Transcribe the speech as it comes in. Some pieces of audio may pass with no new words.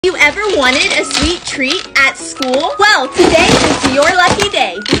You ever wanted a sweet treat at school? Well, today is your lucky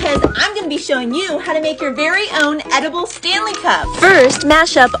day because I'm going to be showing you how to make your very own edible Stanley Cup. First,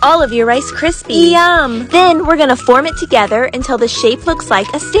 mash up all of your Rice Krispies. Yum! Then we're going to form it together until the shape looks like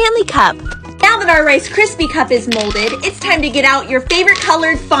a Stanley Cup. Now that our Rice Krispie cup is molded, it's time to get out your favorite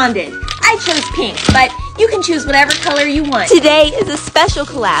colored fondant. I chose pink, but you can choose whatever color you want. Today is a special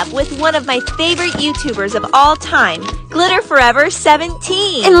collab with one of my favorite YouTubers of all time, Glitter Forever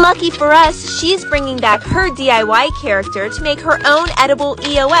 17. And lucky for us, she's bringing back her DIY character to make her own edible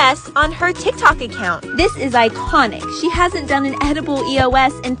EOS on her TikTok account. This is iconic. She hasn't done an edible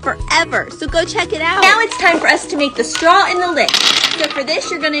EOS in forever, so go check it out. Now it's time for us to make the straw and the lid. So for this,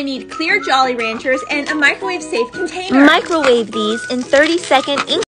 you're going to need clear Jolly Ranchers and a microwave-safe container. Microwave these in 30-second increments.